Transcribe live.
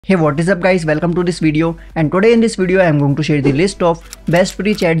Hey, what is up guys, welcome to this video, and today in this video I am going to share the list of best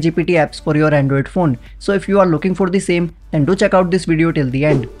free ChatGPT apps for your Android phone. So if you are looking for the same, then do check out this video till the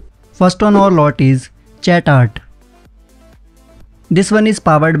end. First on our lot is ChatArt. This one is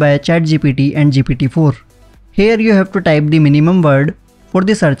powered by ChatGPT and GPT-4. Here you have to type the minimum word for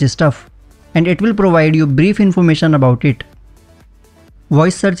the search stuff, and it will provide you brief information about it.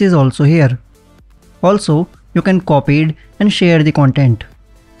 Voice search is also here. Also, you can copy it and share the content.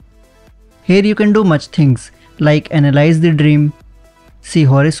 Here you can do much things like analyze the dream, see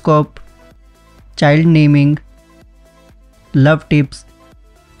horoscope, child naming, love tips,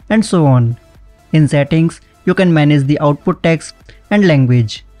 and so on. In settings, you can manage the output text and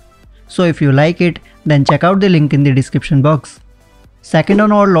language. So if you like it, then check out the link in the description box. Second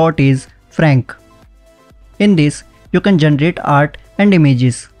on our lot is Frank. In this, you can generate art and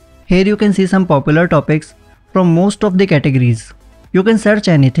images. Here you can see some popular topics from most of the categories. You can search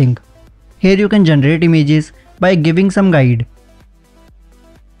anything. Here you can generate images by giving some guide.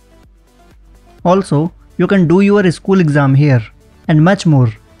 Also, you can do your school exam here and much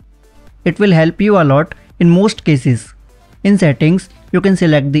more. It will help you a lot in most cases. In settings, you can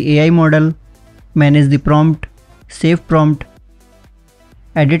select the AI model, manage the prompt, save prompt,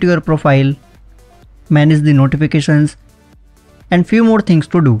 edit your profile, manage the notifications, and few more things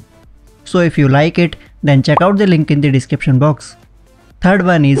to do. So if you like it, then check out the link in the description box. Third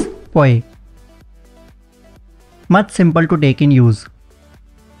one is Poi. Much simple to take in use.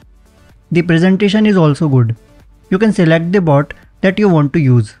 The presentation is also good. You can select the bot that you want to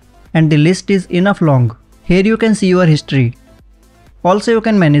use, and the list is enough long. Here you can see your history. Also you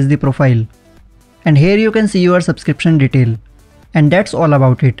can manage the profile. And here you can see your subscription detail. And that's all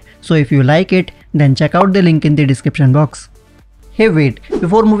about it. So if you like it, then check out the link in the description box. Hey wait,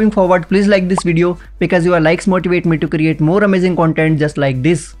 before moving forward, please like this video because your likes motivate me to create more amazing content just like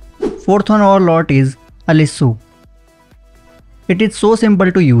this. Fourth on our lot is Alissu. It is so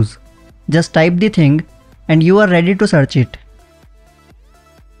simple to use. Just type the thing and you are ready to search it.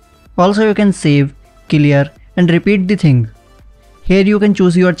 Also you can save, clear and repeat the thing. Here you can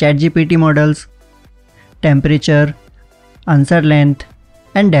choose your ChatGPT models, temperature, answer length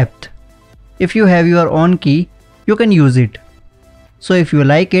and depth. If you have your own key, you can use it. So if you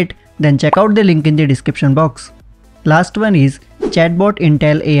like it, then check out the link in the description box. Last one is Chatbot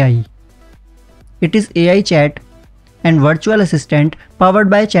Intel AI. It is AI chat and virtual assistant powered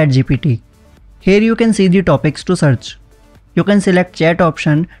by ChatGPT. Here you can see the topics to search. You can select chat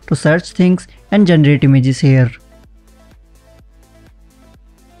option to search things and generate images here.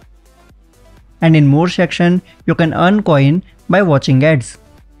 And in more section, you can earn coin by watching ads.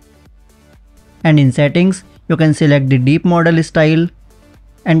 And in settings, you can select the deep model style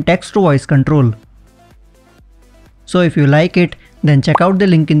and text to voice control. So if you like it, then check out the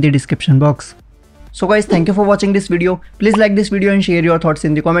link in the description box. So guys, thank you for watching this video. Please like this video and share your thoughts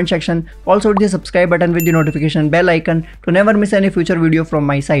in the comment section. Also hit the subscribe button with the notification bell icon to never miss any future video from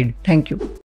my side. Thank you.